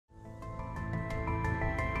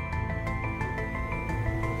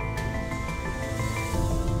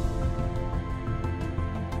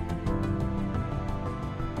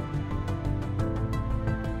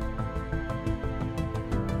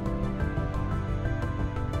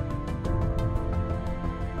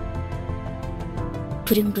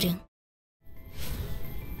부릉부릉.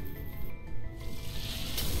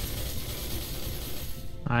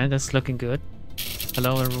 Alright, that's looking good.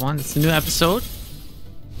 Hello everyone, it's a new episode.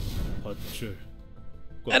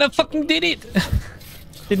 And I fucking did it!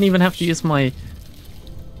 Didn't even have to use my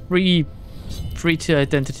free-to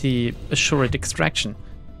identity assured extraction.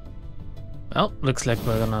 Well, looks like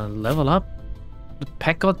we're gonna level up. The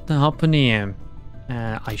Packard the Harpooner.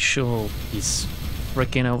 I sure he's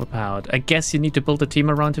freaking overpowered. I guess you need to build a team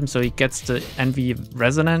around him so he gets the Envy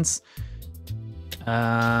Resonance.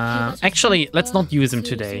 Actually, let's not use him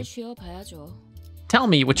today. Tell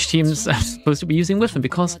me which teams I'm supposed to be using with him,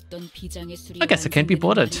 because I guess I can't be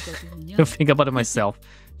bothered to think about it myself.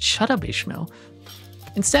 Shut up, Ishmael.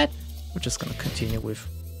 Instead, we're just gonna continue with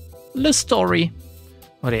the story.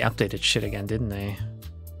 Oh, they updated shit again, didn't they?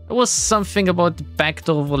 There was something about the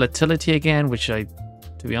backdoor volatility again, which to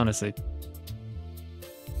be honest,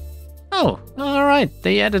 Oh, alright,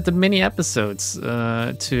 they added the mini episodes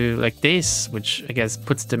to like this, which I guess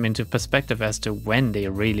puts them into perspective as to when they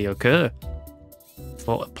really occur.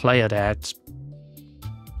 For a player that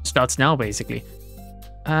starts now, basically.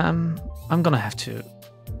 I'm gonna have to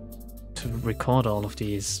record all of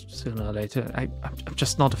these sooner or later. I'm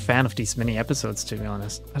just not a fan of these mini episodes, to be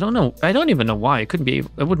honest. I don't know. I don't even know why. I couldn't be.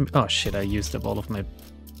 I wouldn't. Oh shit! I used up all of my.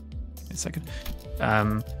 Wait a second.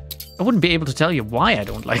 I wouldn't be able to tell you why I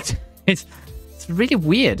don't like it. It's really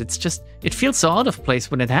weird. It's just it feels so out of place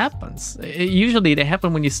when it happens. Usually they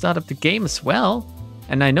happen when you start up the game as well.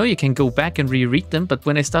 And I know you can go back and reread them, but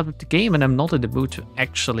when I start with the game and I'm not in the mood to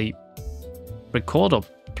actually record or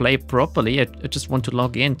play properly, I just want to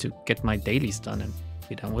log in to get my dailies done and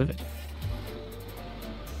be done with it.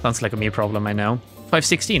 Sounds like a me problem, I know.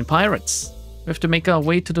 516, Pirates. We have to make our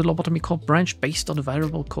way to the lobotomy core branch based on the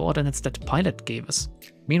variable coordinates that the pilot gave us.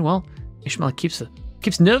 Meanwhile, Ishmael keeps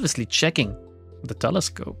nervously checking the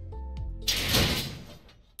telescope.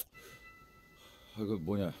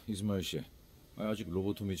 뭐냐, 이스마일 씨. 아직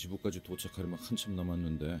로보토미 지부까지 도착하려면 한참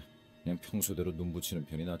남았는데 그냥 평소대로 눈 붙이는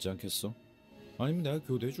편이 낫지 않겠어? 아니면 내가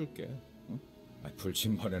교대해줄게. 응?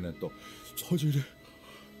 불침번에는 또 서질이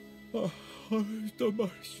있단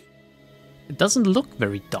말이지. It doesn't look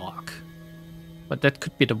very dark, but that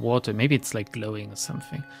could be the water. Maybe it's like glowing or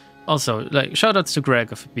something. Also, like shoutouts to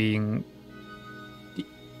Gregor for being the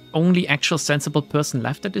only actual sensible person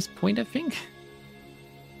left at this point, I think.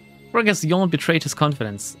 Gregor's yawn betrayed his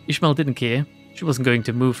confidence. Ishmael didn't care. She wasn't going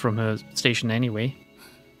to move from her station anyway.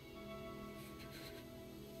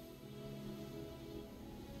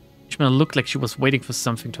 Ishmael looked like she was waiting for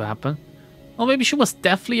something to happen. Or maybe she was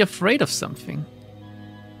deathly afraid of something.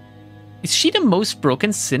 Is she the most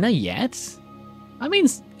broken sinner yet? I mean,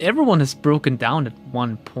 everyone has broken down at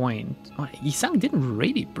one point. Oh, Yisang didn't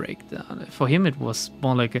really break down. For him, it was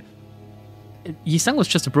more like a... Yisang was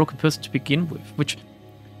just a broken person to begin with, which...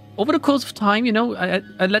 Over the course of time, you know,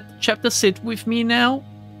 I let the chapter sit with me now.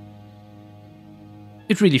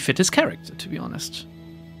 It really fit his character, to be honest.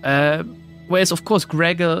 Whereas, of course,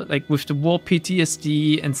 Gregor, like with the war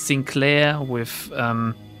PTSD, and Sinclair with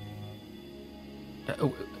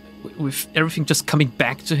everything just coming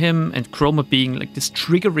back to him, and Chroma being like this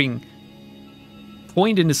triggering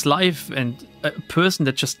point in his life, and a person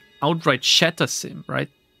that just outright shatters him, right?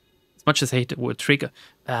 As much as I hate the word trigger.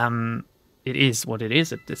 It is what it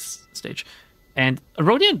is at this stage. And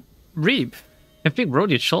Rodian really, I think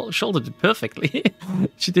Rodian shouldered it perfectly.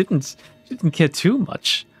 she didn't care too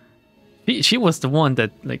much. She was the one that,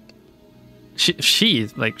 like,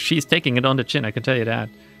 she's taking it on the chin, I can tell you that.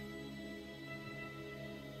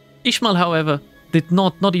 Ishmael, however, did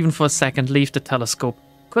not even for a second, leave the telescope,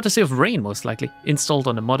 courtesy of Rain most likely, installed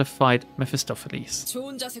on a modified Mephistopheles.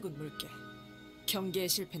 좋은 자세군 물개. 경계의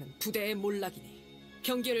실패는 부대의 몰락이니.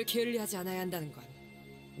 경계를 게을리하지 않아야 한다는 건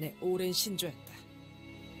내 오랜 신조였다.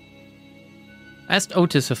 Asked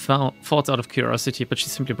Otis her thoughts out of curiosity, but she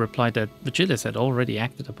simply replied that Virgilius had already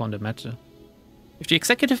acted upon the matter. If the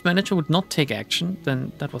executive manager would not take action,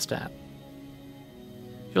 then that was that.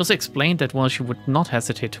 She also explained that while she would not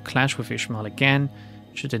hesitate to clash with Ishmael again,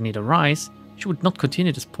 should the need arise, she would not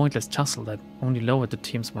continue this pointless tussle that only lowered the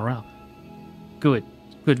team's morale. Good,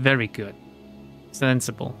 very good.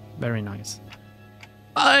 Sensible, very nice.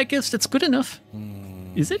 I guess that's good enough.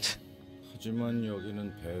 Is it? 하지만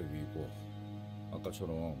여기는 배 위고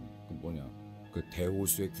아까처럼 그 뭐냐 그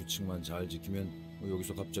대호수의 규칙만 잘 지키면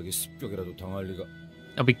여기서 갑자기 습격이라도 당할 리가.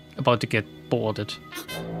 Are we about to get boarded?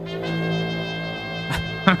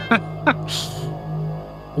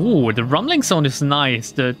 Ooh, the rumbling sound is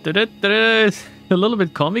nice. A little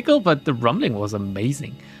bit comical, but the rumbling was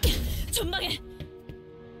amazing. 전방에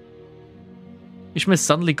Ishmael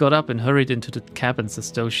suddenly got up and hurried into the cabins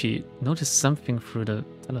as though she noticed something through the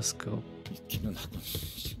telescope.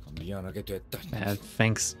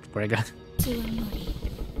 Thanks, Gregor.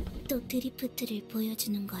 또 드리프트를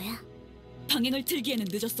보여주는 거야? 방향을 틀기에는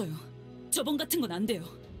늦었어요. 저번 같은 건 안 돼요.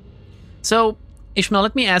 So, Ishmael,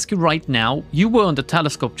 let me ask you right now. You were on the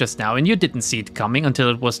telescope just now and you didn't see it coming until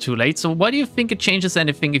it was too late. So why do you think it changes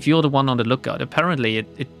anything if you're the one on the lookout? Apparently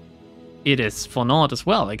it is for naught as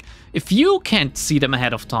well. Like, if you can't see them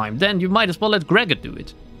ahead of time, then you might as well let Gregor do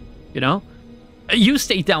it. You know? You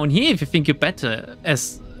stay down here if you think you're better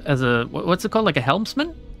as a, what's it called, like a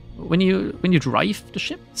helmsman? When you drive the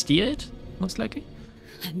ship, steer it, most likely.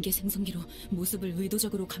 안개 생성기로 모습을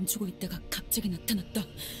의도적으로 감추고 있다가 갑자기 나타났다.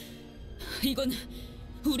 이건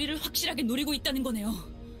우리를 확실하게 노리고 있다는 거네요.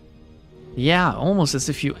 Yeah, almost as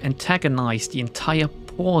if you antagonized the entire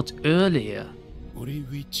port earlier. 우리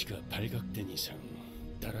위치가 발각된 이상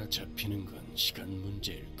따라잡히는 건 시간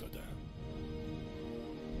문제일 거다.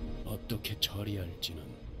 어떻게 처리할지는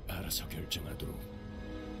알아서 결정하도록.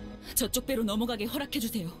 저쪽 배로 넘어가게 허락해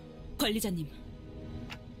주세요, 관리자님.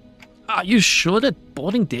 Are you sure that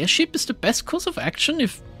boarding their ship is the best course of action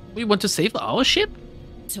if we want to save our ship?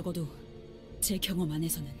 적어도 제 경험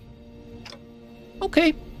안에서는.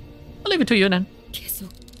 Okay, I'll leave it to you then. 계속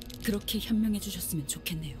그렇게 현명해 주셨으면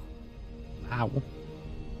좋겠네요. Wow,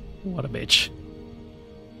 what a bitch.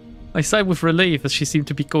 I sighed with relief as she seemed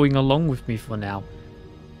to be going along with me for now.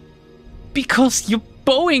 Because you're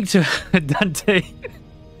bowing to her, Dante.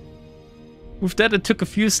 With that, I took a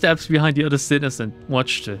few steps behind the other sinners and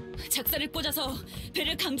watched her. 작사를 꽂아서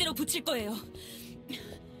배를 강제로 붙일 거예요.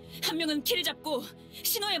 한 명은 키를 잡고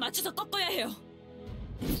신호에 맞춰서 꺾어야 해요.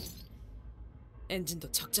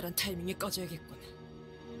 엔진도 적절한 타이밍에 꺼져야겠군.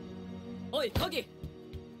 어이, 거기!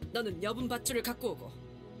 너는 여분 밧줄을 갖고 오고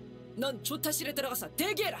넌 조타실에 들어가서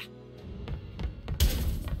대기해라!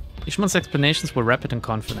 Ishmael's explanations were rapid and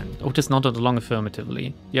confident. Otis nodded along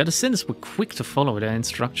affirmatively. The other sinners were quick to follow their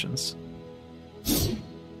instructions.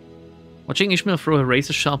 Watching Ishmael throw a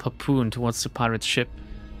razor-sharp harpoon towards the pirate's ship,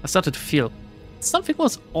 I started to feel something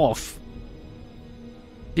was off.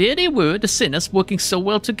 There they were, the sinners, working so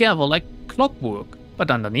well together like clockwork. But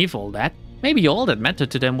underneath all that, maybe all that mattered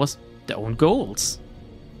to them was their own goals.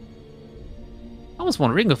 I was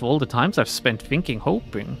wondering if all the times I've spent thinking,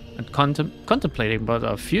 hoping, and contemplating about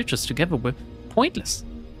our futures together were pointless.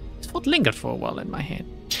 This thought lingered for a while in my head.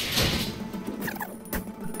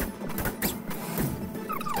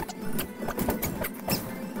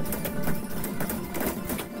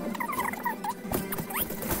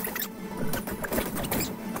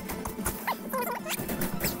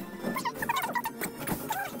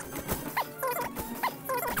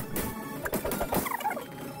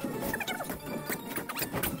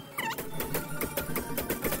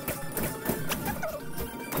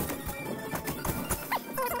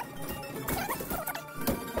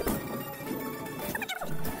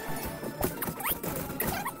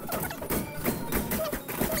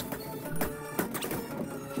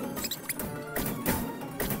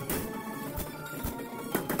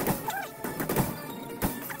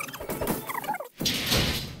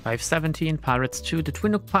 Pirates 2. The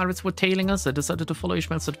Twin Hook pirates were tailing us. I decided to follow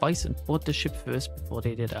Ishmael's advice and board the ship first before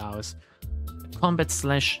they did ours.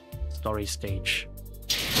 Combat/story stage.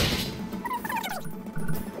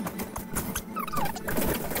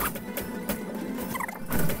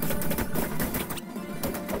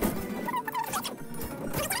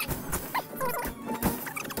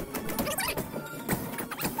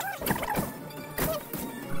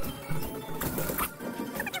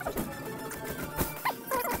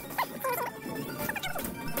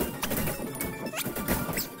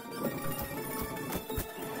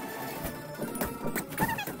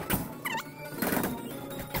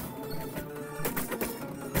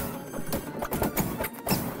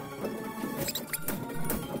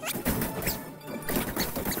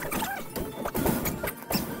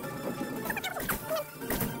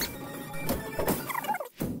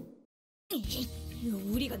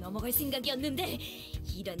 넘어갈 생각이었는데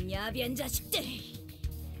이런 야비한 자식들.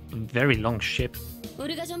 Very long ship.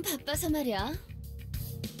 우리가 좀 바빠서 말이야.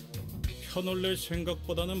 편올릴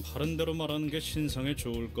생각보다는 바른 대로 말하는 게 신상에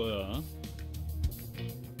좋을 거야.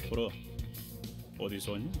 보라,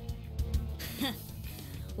 어디서 왔니?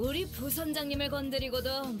 우리 부선장님을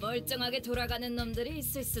건드리고도 멀쩡하게 돌아가는 놈들이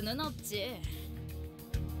있을 수는 없지.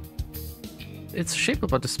 It's a shape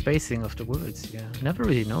about the spacing of the words, yeah. Never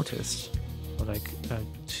really noticed. Or like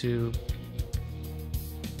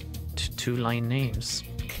two-line names.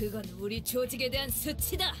 그건 우리 조직에 대한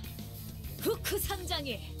수치다. 후크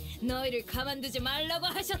선장이 너희를 가만두지 말라고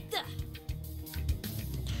하셨다.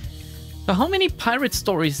 So how many pirate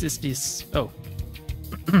stories is this? Oh,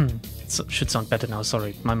 so should sound better now.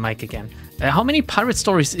 Sorry, my mic again. How many pirate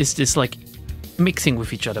stories is this like mixing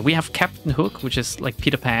with each other? We have Captain Hook, which is like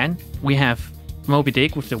Peter Pan. We have Moby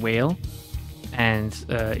Dick with the whale, and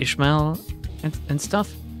Ishmael and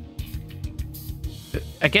stuff.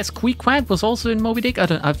 I guess Queequeg was also in Moby Dick.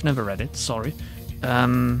 I've never read it. Sorry.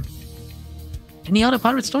 Any other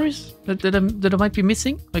pirate stories that I might be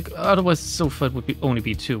missing? Like, otherwise, so far it would only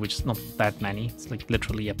be 2, which is not that many. It's like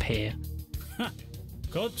literally a pair.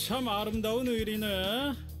 거참 아름다운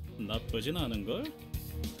의리네. 나쁘진 않은 걸.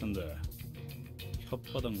 근데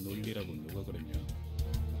혓바닥 논리라고 누가 그랬냐?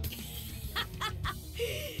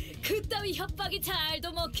 그따위 협박이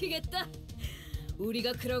잘도 먹히겠다.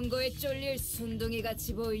 우리가 그런 거에 쫄릴 순둥이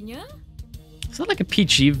같이 보이냐? Is that like a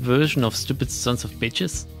PG version of Stupid Sons of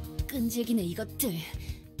Bitches? 끈질기네 이것들.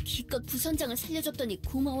 기껏 부선장을 살려줬더니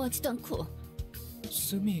고마워하지도 않고.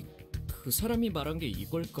 스미, 그 사람이 말한 게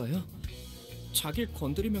이걸까요? 자길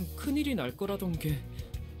건드리면 큰일이 날 거라던 게.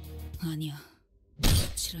 아니야.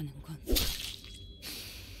 치라는 건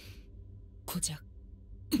고작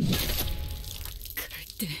그럴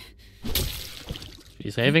때.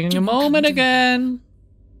 She's having a moment again.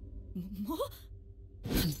 뭐?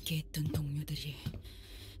 함께했던 동료들이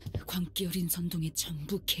광기 어린 선동에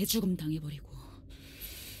전부 개죽음 당해버리고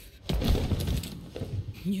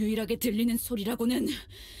유일하게 들리는 소리라고는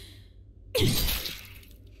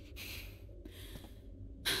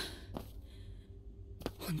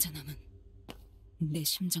혼자 남은 내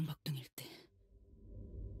심장 박동일 때.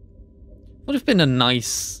 Would have been a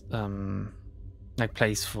nice like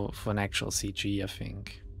place for an actual CG, I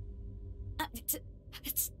think.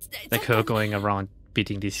 Like her going around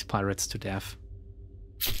beating these pirates to death.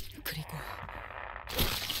 그리고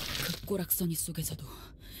그 꼬락서니 속에서도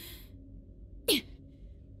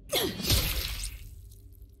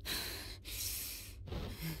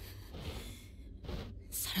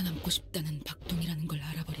살아남고 싶다는 박동이라는 걸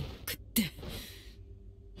알아버린 그때.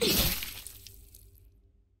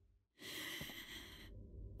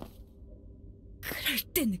 그럴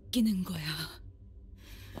때 느끼는 거야.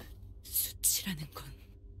 수치라는 건.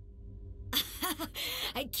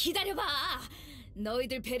 기다려봐.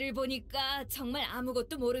 너희들 배를 보니까 정말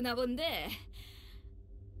아무것도 모르나 본데.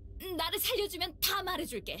 나를 살려주면 다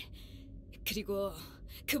말해줄게. 그리고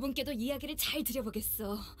그분께도 이야기를 잘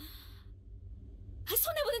들여보겠어.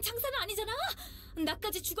 손해보는 장사는 아니잖아.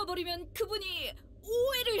 나까지 죽어버리면 그분이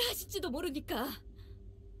오해를 하실지도 모르니까.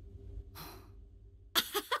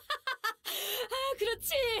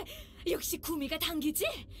 그렇지. 역시 구미가 당기지?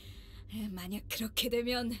 만약 그렇게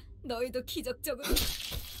되면 너희도 기적적으로.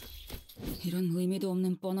 이런 의미도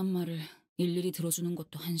없는 뻔한 말을 일일이 들어주는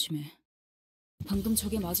것도 한심해. 방금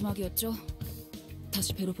저게 마지막이었죠?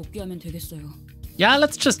 다시 배로 복귀하면 되겠어요. Yeah,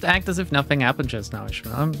 let's just act as if nothing happened just now,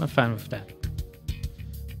 Ishmael. I'm fine with that.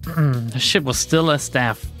 The ship was still as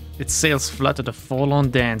staff. Its sails fluttered a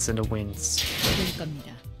forlorn dance in the winds.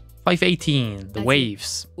 518, the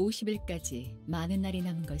waves. 50일까지 많은 날이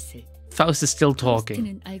남은 것을 Faust is still talking.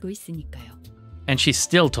 호스트는 알고 있으니까요. And she's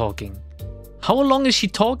still talking. How long is she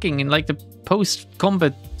talking in like the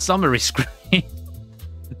post-combat summary screen?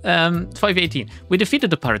 518. We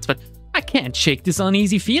defeated the pirates, but I can't shake this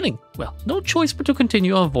uneasy feeling. Well, no choice but to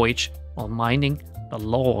continue our voyage while minding the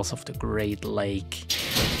laws of the Great Lake.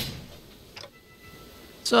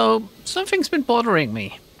 So, something's been bothering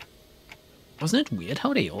me. Wasn't it weird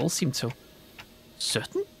how they all seemed so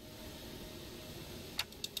certain?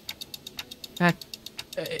 That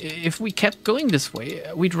if we kept going this way,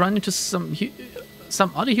 we'd run into some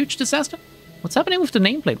other huge disaster? What's happening with the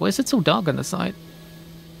nameplate? Why is it so dark on the side?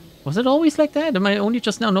 Was it always like that? Am I only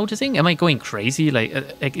just now noticing? Am I going crazy?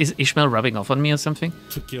 Like is Ishmael rubbing off on me or something?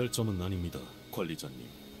 특기할 점은 아닙니다, 관리자님.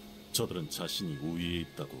 저들은 자신이 우위에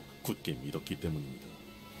있다고 굳게 믿었기 때문입니다.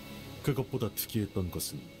 그것보다 특이했던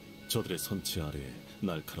것은 저들의 선체 아래에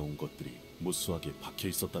날카로운 것들이 무수하게 박혀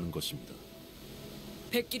있었다는 것입니다.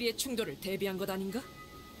 백끼리의 충돌을 대비한 것 아닌가?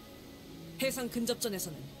 해상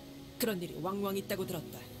근접전에서는 그런 일이 왕왕 있다고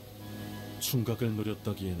들었다. 충각을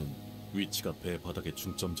노렸다기에는 위치가 배 바닥에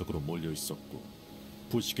중점적으로 몰려 있었고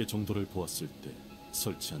부식의 정도를 보았을 때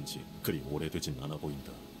설치한 지 그리 오래되진 않아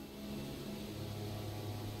보인다.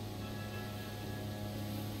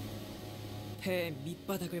 배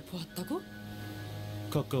밑바닥을 보았다고?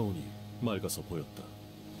 가까우니 맑아서 보였다.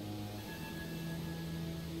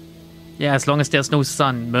 Yeah, as long as there's no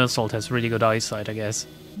sun, Mersault has really good eyesight, I guess.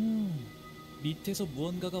 밑에서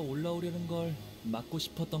무언가가 올라오려는 걸 막고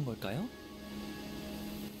싶었던 걸까요?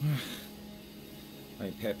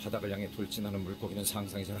 아니, 배 바닥을 향해 돌진하는 물고기는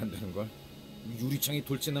상상이 잘 안 되는 걸. 유리창이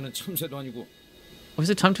돌진하는 참새도 아니고. Was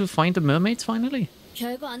it time to find the mermaids finally?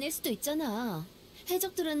 별거 아닐 수도 있잖아.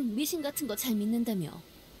 해적들은 미신 같은 거 잘 믿는다며.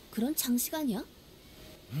 그런 장식 아니야?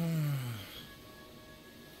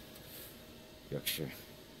 역시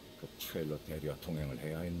그 파일럿 대리와 동행을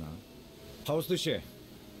해야 했나? 하우스드 씨,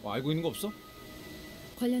 알고 있는 거 없어?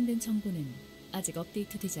 관련된 정보는 아직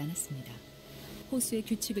업데이트되지 않았습니다. 호수의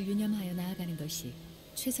규칙을 유념하여 나아가는 것이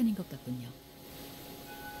최선인 것 같군요.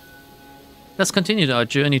 Let's continue our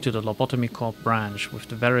journey to the Lobotomy Corps branch with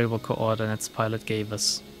the variable coordinates pilot gave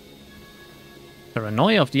us.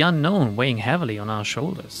 Paranoia of the unknown weighing heavily on our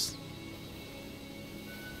shoulders.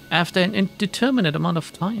 After an indeterminate amount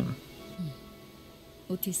of time.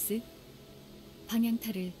 오티스,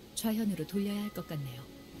 방향타를 좌현으로 돌려야 할 것 같네요.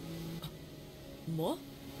 뭐?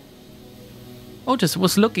 Otis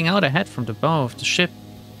was looking out ahead from the bow of the ship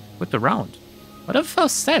with the round. Whatever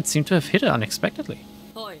first said seemed to have hit her unexpectedly.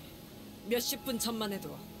 어이, 몇십 분 전만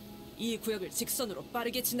해도 이 구역을 직선으로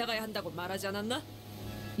빠르게 지나가야 한다고 말하지 않았나?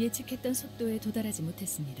 예측했던 속도에 도달하지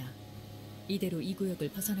못했습니다. 이대로 이 구역을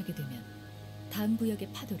벗어나게 되면 다음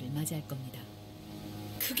구역의 파도를 맞이할 겁니다.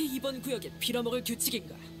 그게 이번 구역의 빌어먹을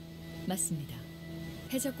규칙인가? 맞습니다.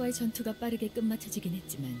 해적과의 전투가 빠르게 끝마쳐지긴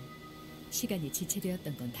했지만 시간이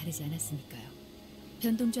지체되었던 건 다르지 않았으니까요.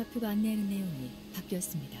 변동 좌표가 안내하는 내용이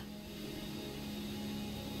바뀌었습니다.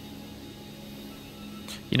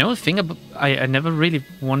 You know, the thing about I never really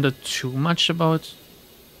wondered too much about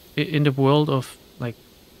in the world of like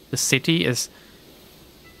the city is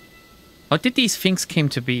how did these things came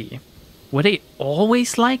to be? Were they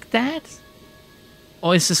always like that?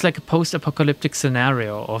 Or is this like a post-apocalyptic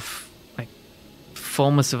scenario of like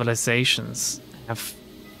former civilizations have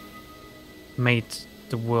made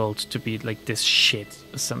the world to be like this shit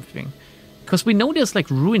or something? Because we know there's like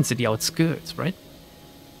ruins at the outskirts, right?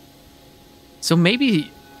 So maybe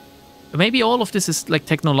all of this is like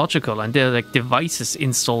technological and there are like devices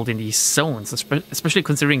installed in these zones, especially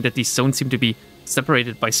considering that these zones seem to be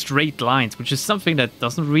separated by straight lines, which is something that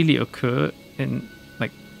doesn't really occur in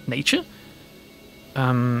like nature.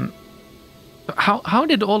 How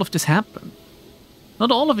did all of this happen?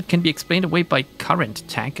 Not all of it can be explained away by current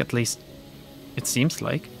tech, at least it seems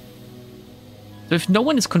like. So if no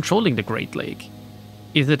one is controlling the Great Lake,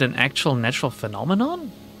 is it an actual natural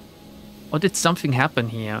phenomenon? Or did something happen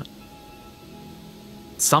here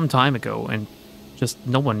some time ago and just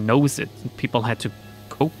no one knows it and people had to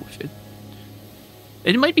cope with it?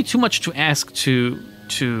 It might be too much to ask to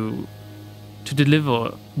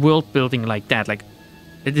deliver world building like that. Like,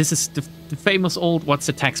 this is the famous old what's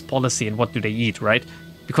the tax policy and what do they eat, right?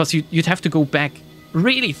 Because you'd have to go back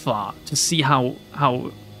really far to see how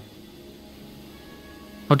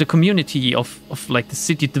the community of like the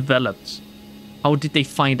city developed. How did they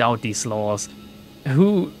find out these laws?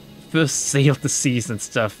 Who first sailed the seas and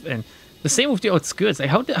stuff? And the same with the outskirts. Like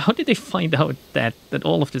how did they find out that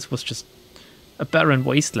all of this was just a barren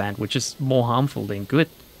wasteland, which is more harmful than good?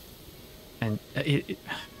 And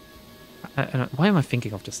why am I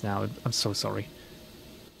thinking of this now? I'm so sorry.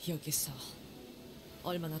 여기서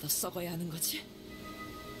얼마나 더 썩어야 하는 거지?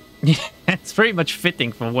 Yeah, it's very much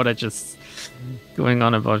fitting for what I just going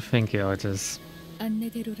on about thinking. It is.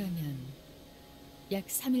 안내대로라면 약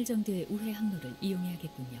 3일 정도의 우회 항로를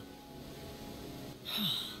이용해야겠군요.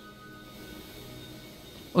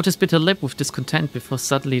 Otis bit her lip with discontent before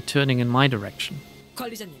suddenly turning in my direction.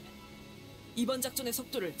 관리자님, 이번 작전의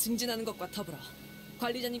속도를 증진하는 것과 더불어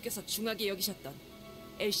관리자님께서 중하게 여기셨던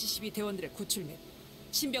LCCB 대원들의 구출 및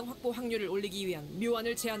신병 확보 확률을 올리기 위한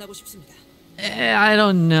묘안을 제안하고 싶습니다. I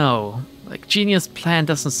don't know. Like, genius plan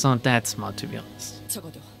doesn't sound that smart, to be honest.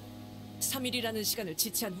 적어도 3일이라는 시간을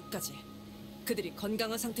지체한 후까지 그들이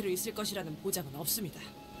건강한 상태로 있을 것이라는 보장은 없습니다.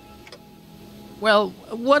 Well,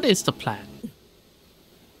 what is the plan?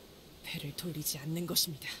 배를 돌리지 않는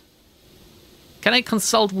것입니다. Can I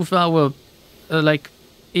consult with our, like,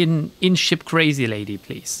 in-ship crazy lady,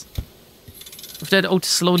 please? With that, Otis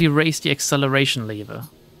slowly raised the acceleration lever.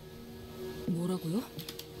 뭐라고요?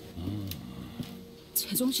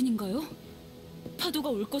 제정신인가요? 파도가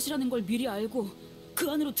올 것이라는 걸 미리 알고 그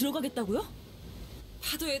안으로 들어가겠다고요?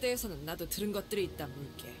 파도에 대해서는 나도 들은 것들이 있다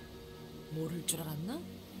물게. 모를 줄 알았나?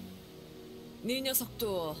 네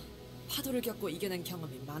녀석도 파도를 겪고 이겨낸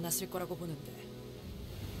경험이 많았을 거라고 보는데.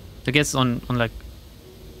 I guess on like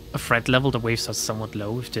a threat level, the waves are somewhat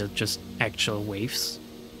low if they're just actual waves.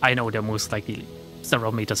 I know they're most likely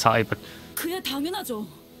several meters high, but 그야 당연하죠.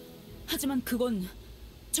 하지만 그건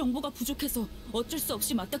정보가 부족해서 어쩔 수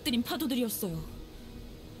없이 맞닥뜨린 파도들이었어요.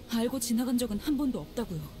 알고 지나간 적은 한 번도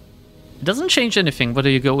없다고요. it doesn't change anything whether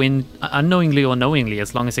you go in unknowingly or knowingly,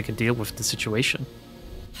 as long as you can deal with the situation.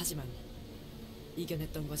 하지만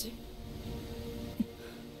이겨냈던 거지?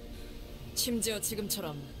 심지어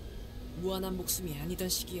지금처럼 무한한 목숨이 아니던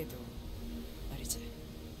시기에도 말이지.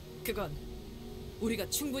 그건 우리가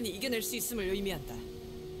충분히 이겨낼 수 있음을 의미한다.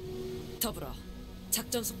 더불어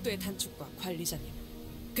작전 속도의 단축과 관리자님,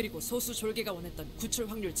 그리고 소수 졸개가 원했던 구출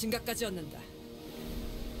확률 증가까지 얻는다.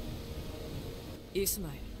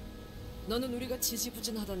 이스마일, 너는 우리가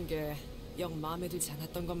지지부진하던 게 영 마음에 들지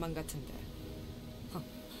않았던 것만 같은데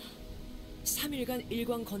 3일간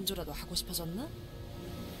일광 건조라도 하고 싶어졌나?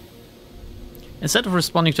 Instead of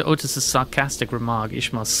responding to Otis's sarcastic remark,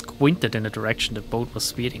 Ishmael squinted in the direction the boat was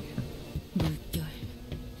speeding in. 물결,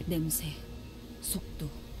 냄새, 속도,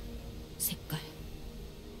 색깔.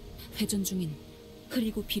 회전 중인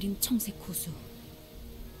흐리고 비린 청색 호수.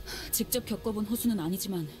 직접 겪어본 호수는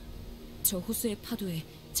아니지만 저 호수의 파도에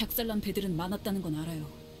작살난 배들은 많았다는 건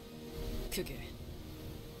알아요. 그게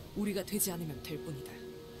우리가 되지 않으면 될 뿐이다.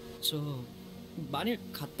 저 만일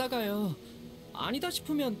갔다가요. 아니다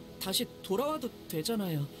싶으면 다시 돌아와도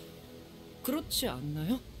되잖아요. 그렇지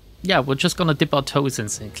않나요? Yeah, we're just gonna dip our toes in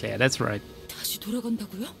Sinclair, that's right. 다시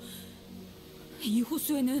돌아간다고요? 이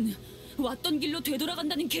호수에는 왔던 길로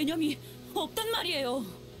되돌아간다는 개념이 없단 말이에요.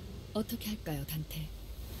 어떻게 할까요, 단테?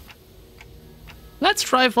 Let's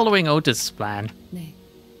try following Otis' plan. 네.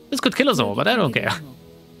 This could kill us all, but I don't care.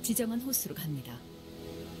 지정한 호수로 갑니다.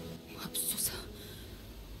 맙소사.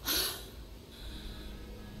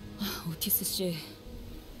 오티스 씨,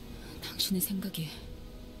 당신의 생각이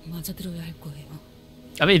맞아들어야 할 거예요.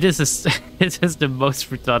 I mean, this is the most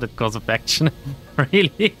retarded course of action,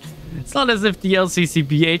 really. It's not as if the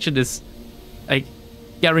LCCB agent is like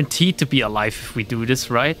guaranteed to be alive if we do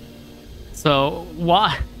this, right? So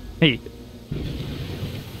why?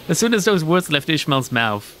 As soon as those words left Ishmael's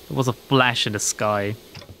mouth, there was a flash in the sky.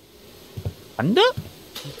 Thunder?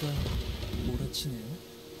 비가 몰아치네요.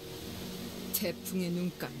 태풍의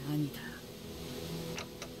눈깔 아니다.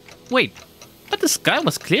 Wait, but the sky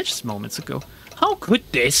was clear just moments ago. How could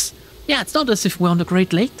this? Yeah, it's not as if we're on the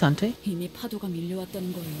Great Lake, Dante. 이미 파도가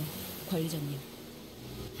밀려왔다는 거예요, 관리자님.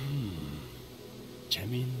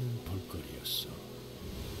 재미있는 볼거리였어.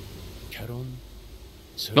 결혼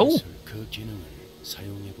오. 슬슬 그 기능을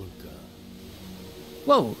사용해 볼까?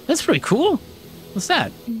 Whoa, that's pretty cool. What's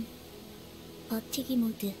that? 버티기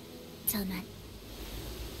모드 전환.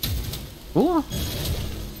 Ooh.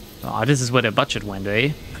 Oh, this is where their budget went,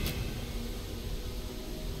 eh?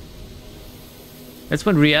 That's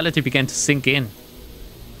when reality began to sink in.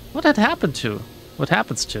 What had happened to? What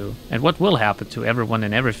happens to? And what will happen to everyone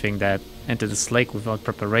and everything that entered this lake without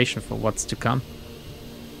preparation for what's to come?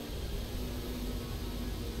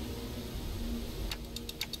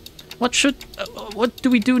 What do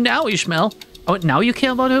we do now, Ishmael? Oh, now you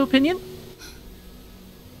care about her opinion?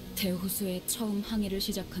 대호수에 처음 항해를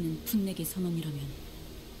시작하는 풋내기 선언이라면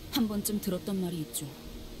한 번쯤 들었던 말이 있죠.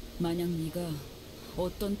 만약 네가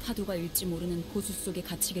어떤 파도가 일지 모르는 호수 속에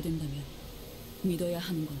갇히게 된다면 믿어야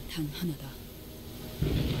하는 건 단 하나다.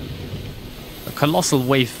 A colossal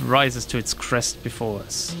wave rises to its crest before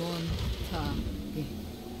us.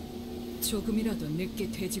 조금이라도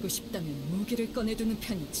늦게 돼지고 싶다면 무기를 꺼내두는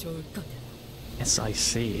편이 좋을 거다. Yes, I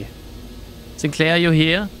see. Sinclair, you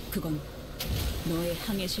here? 그건 너의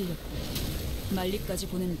항해 실력도 말리까지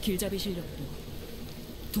보는 길잡이 실력도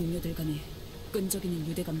동료들 간의 끈적이는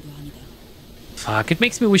유대감도 아니다. Fuck, it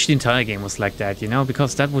makes me wish the entire game was like that, you know?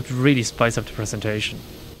 Because that would really spice up the presentation.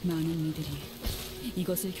 많은 이들이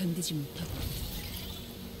이것을 견디지 못하고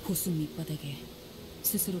호수 밑바닥에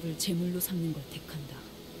스스로를 제물로 삼는 걸 택한다.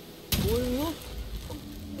 뭐예요?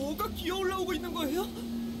 뭐가 기어 올라오고 있는 거예요?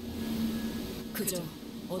 그저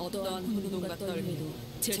어떠한 혼돈과 떨림에도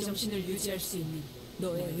제정신을 유지할 수 있는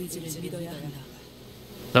너의 의지를 믿어야 한다.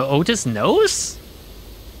 So Otis knows?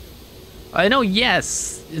 I know,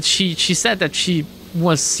 yes. She said that she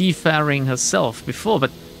was seafaring herself before, but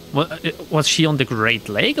was she on the Great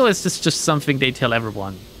Lake, or is this just something they tell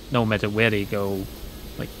everyone, no matter where they go,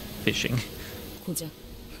 like fishing? 고작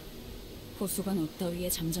호수가 어따위에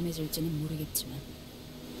잠잠해질지는 모르겠지만.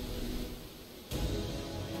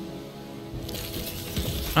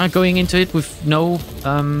 Going into it with no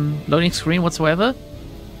loading screen whatsoever.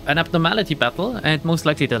 An abnormality battle, and most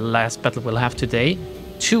likely the last battle we'll have today.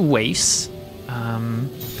 2 waves. I'm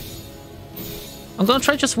gonna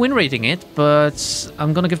try just win rating it, but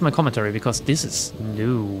I'm gonna give my commentary because this is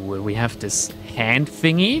new. We have this hand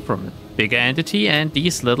thingy from a bigger entity and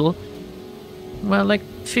these little, well, like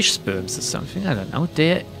fish sperms or something. I don't know.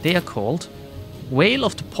 They are called Whale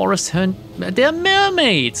of the Porous Hern. They're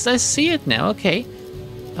mermaids. I see it now. Okay.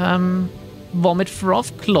 Vomit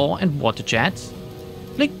froth, claw, and water jet.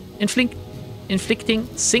 Inflicting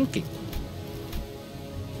sinking.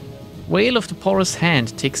 Whale of the Porous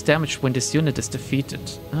Hand takes damage when this unit is defeated.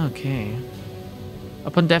 Okay.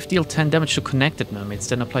 Upon death, deal 10 damage to connected mermaids,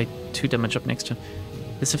 then apply 2 damage up next turn.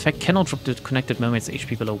 This effect cannot drop the connected mermaid's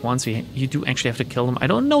HP below 1, so you do actually have to kill them. I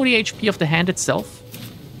don't know the HP of the hand itself,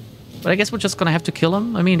 but I guess we're just gonna have to kill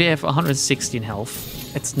them. I mean, they have 116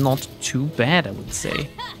 health. It's not too bad, I would say.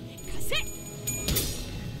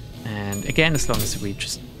 And again, as long as we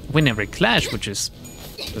just win every clash, which is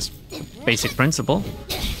just basic principle,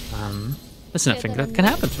 there's nothing that can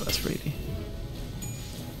happen to us, really.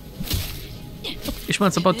 Oh,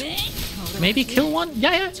 Ishmael's about to maybe kill one?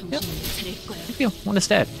 Yeah. Maybe one is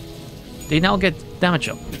dead. They now get damage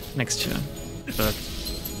up next turn, but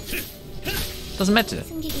doesn't matter.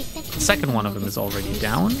 The second one of them is already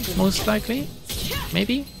down, most likely.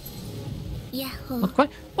 Maybe? Not quite.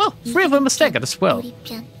 Well, 3 of them are staggered as well.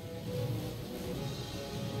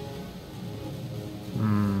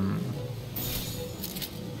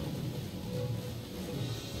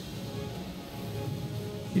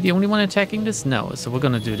 You're the only one attacking this? No, so we're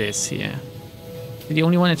gonna do this here. You're the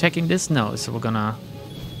only one attacking this? No, so we're gonna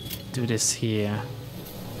do this here.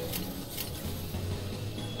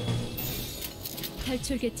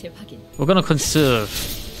 We're gonna conserve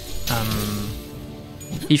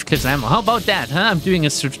Heathcliff's ammo. How about that, huh? I'm doing a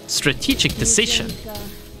strategic decision.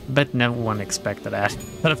 But no one expected that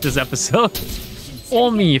out of this episode.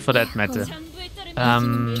 Or me, for that matter.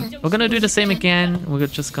 We're gonna do the same again. We're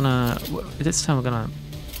just gonna... This time we're gonna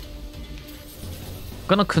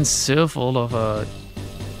conserve all of our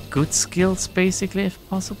good skills, basically, if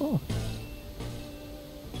possible.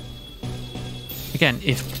 Again,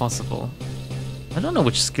 if possible. I don't know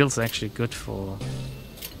which skills are actually good for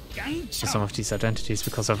some of these identities,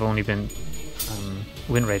 because I've only been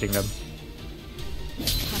win rating them.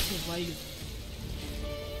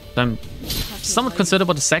 I'm somewhat concerned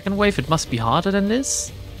about the second wave. It must be harder than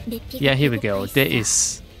this. Yeah, here we go. There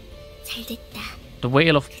is the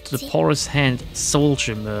Whale of the Porous Hand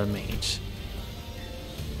Soldier Mermaid,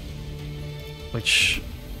 which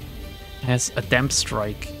has a Damp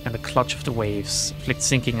Strike and a Clutch of the Waves, inflict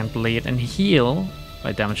sinking and bleed, and heal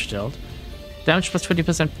by damage dealt. Damage plus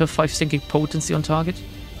 20% per 5 sinking potency on target.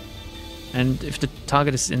 And if the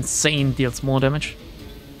target is insane, deals more damage.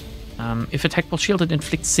 If attacked while shielded,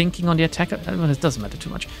 inflicts sinking on the attacker. Well, it doesn't matter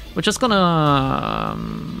too much. We're just gonna...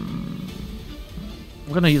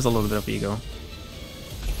 we're gonna use a little bit of ego.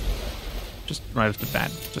 Just right off the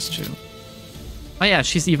bat, just to... Oh yeah,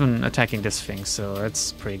 she's even attacking this thing, so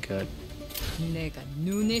that's pretty good. There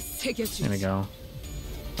we go.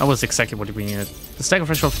 That was exactly what we needed. The stagger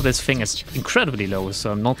threshold for this thing is incredibly low,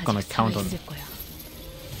 so I'm not gonna count on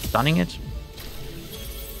stunning it.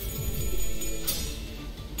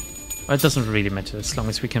 But it doesn't really matter, as long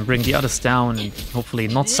as we can bring the others down and hopefully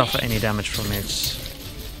not suffer any damage from it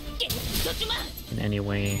in any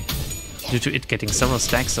way. Due to it getting several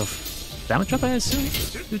stacks of damage up, I assume?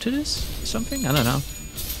 Due to this? Something? I don't know.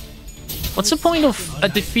 What's the point of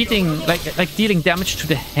defeating, like dealing damage to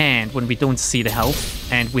the hand when we don't see the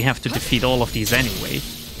health and we have to defeat all of these anyway?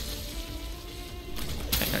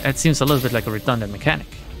 It seems a little bit like a redundant mechanic,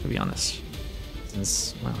 to be honest.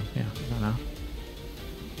 Since, well, yeah, I don't know.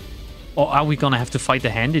 Or are we gonna have to fight the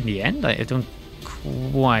hand in the end? I don't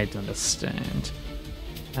quite understand.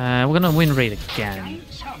 We're gonna win rate again.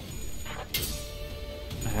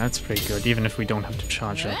 That's pretty good, even if we don't have to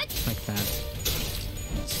charge it like that.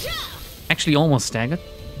 Actually almost staggered.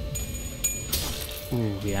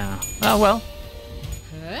 Ooh, yeah. Oh, well.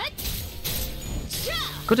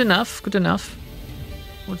 Good enough, good enough.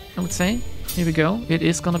 I would say. Here we go. It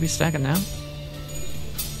is gonna be staggered now.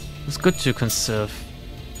 It's good to conserve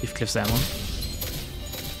Heathcliff's ammo.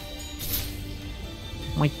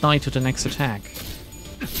 Might die to the next attack.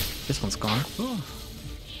 This one's gone.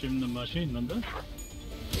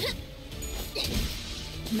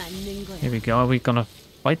 Here we go. Are we gonna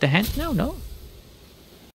fight the hand? No, no.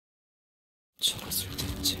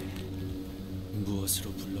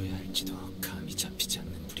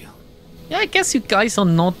 Yeah, I guess you guys are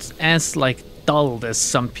not as like dulled as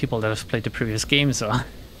some people that have played the previous games are.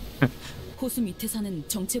 호수 밑에 사는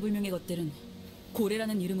정체불명의 것들은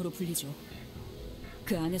고래라는 이름으로 불리죠.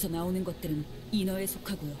 그 안에서 나오는 것들은 인어에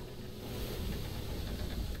속하고요.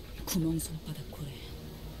 구멍 손바닥 고래.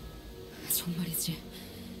 정말이지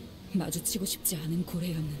마주치고 싶지 않은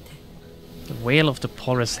고래였는데. The Whale of the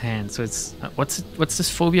Porous Hand. So it's what's this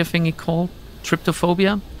phobia thingy called?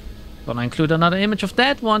 Tryptophobia. Gonna include another image of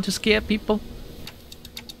that one to scare people.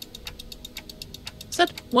 Is that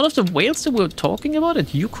one of the whales that we were talking about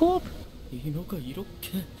at U-Corp? 인어가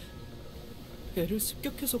이렇게 애를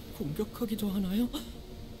습격해서 공격하기도 하나요?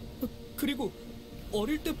 그리고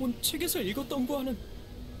어릴 때 본 책에서 읽었던 거와는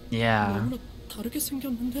Yeah. 너무나 다르게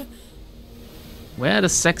생겼는데. Where are the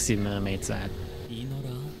sexy mermaids at? 인어라.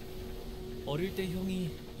 어릴 때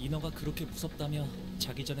형이 인어가 그렇게 무섭다며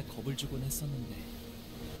자기 전에 겁을 주곤 했었는데.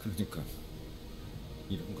 그러니까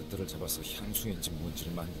이런 것들을 잡아서 향수인지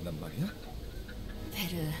뭔지를 만든단 말이야?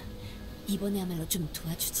 베르, 이번에야말로 좀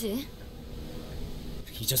도와주지.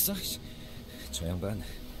 잊었어? 저 양반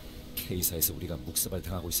K사에서 우리가 묵사발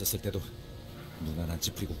당하고 있었을 때도 눈 하나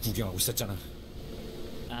찌푸리고 구경하고 있었잖아.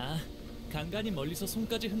 아, 간간히 멀리서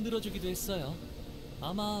손까지 흔들어주기도 했어요.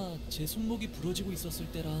 아마 제 손목이 부러지고 있었을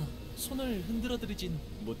때라 손을 흔들어드리진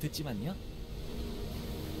못했지만요.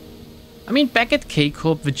 I mean, back at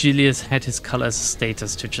K-Corp, Vigilius had his color as a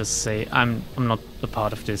status to just say, I'm not a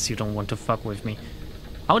part of this, you don't want to fuck with me.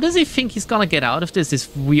 How does he think he's gonna get out of this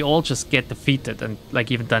if we all just get defeated and,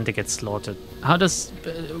 like, even Dante gets slaughtered? How does...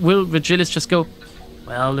 will Vigilius just go,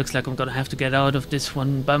 well, looks like I'm gonna have to get out of this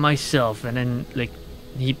one by myself, and then, like,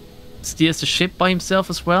 he steers the ship by himself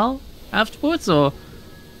as well afterwards, or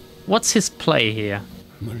what's his play here?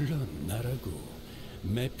 물론 나라고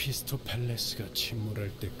메피스토펠레스가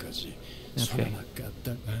침몰할 때까지 손 하나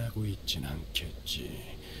까딱 안 하고 있진 않겠지.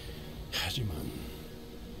 하지만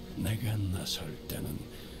내가 나설 때는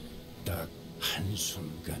딱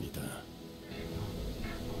한순간이다.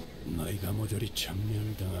 너희가 모조리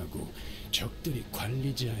전멸당하고 적들이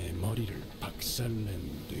관리자의 머리를 박살낸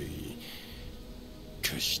뒤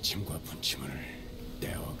그 시침과 분침을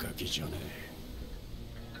떼어가기 전에.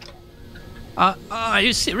 Are you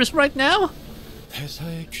serious right now?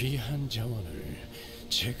 회사의 귀한 자원을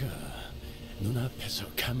제가 눈앞에서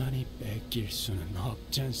가만히 뺏길 수는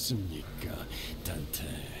없지 않습니까, 단테?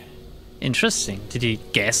 Interesting. Did he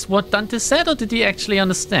guess what Dante said, or did he actually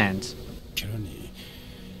understand? 그러니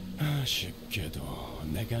아쉽게도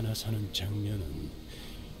내가 나서는 장면은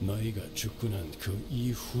너희가 죽고 난 그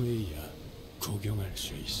이후에야 구경할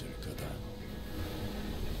수 있을 거다.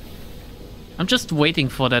 I'm just waiting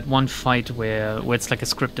for that one fight where it's like a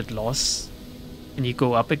scripted loss, and you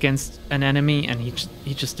go up against an enemy and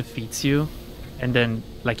he just defeats you, and then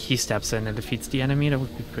like he steps in and defeats the enemy. That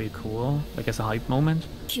would be pretty cool, like as a hype moment.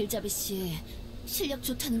 길잡이 씨, 실력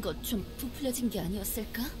좋다는 거 좀 부풀려진 게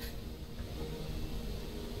아니었을까?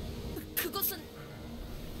 그것은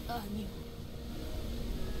아니요.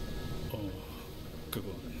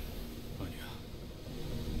 그건 아니야.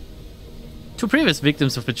 Two previous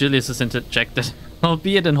victims of Vigilius is interjected,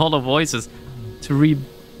 albeit in hollow voices, to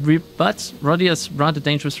rebut Rodia's rather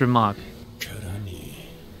dangerous remark. 그러니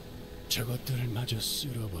저것들을 마저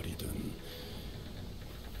쓸어버리든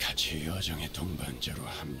같이 여정의 동반자로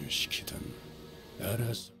합류시키든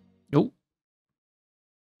알아서. Oh.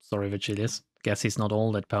 Sorry, Vigilius. Guess he's not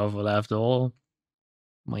all that powerful after all.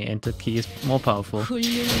 My enter key is more powerful.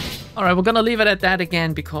 Alright, we're gonna leave it at that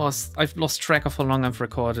again because I've lost track of how long I've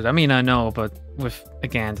recorded. I mean, I know, but with,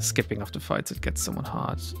 again, the skipping of the fights, it gets somewhat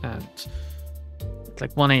hard. And it's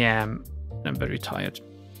like 1 AM. I'm very tired.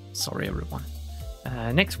 Sorry, everyone.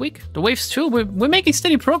 Next week, the Waves 2, we're making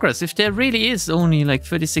steady progress. If there really is only like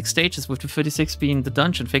 36 stages, with the 36 being the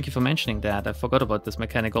dungeon, thank you for mentioning that. I forgot about this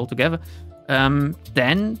mechanic altogether.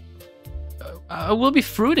 Then I will be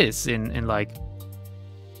through this in like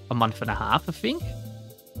a month and a half, I think.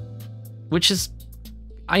 Which is,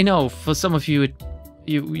 I know, for some of you,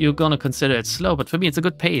 you're gonna consider it slow, but for me, it's a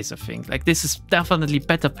good pace, I think. Like, this is definitely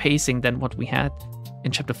better pacing than what we had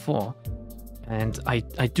in Chapter 4. And I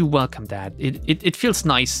do welcome that. It feels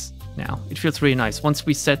nice now. It feels really nice. Once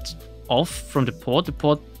we set off from the port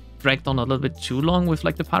dragged on a little bit too long with,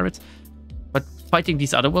 like, the pirates. But fighting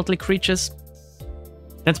these otherworldly creatures,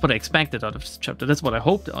 that's what I expected out of this chapter. That's what I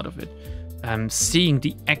hoped out of it. Seeing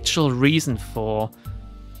the actual reason for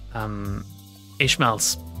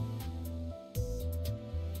Ishmael's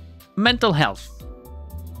mental health.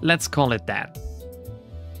 Let's call it that.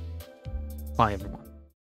 Bye, everyone.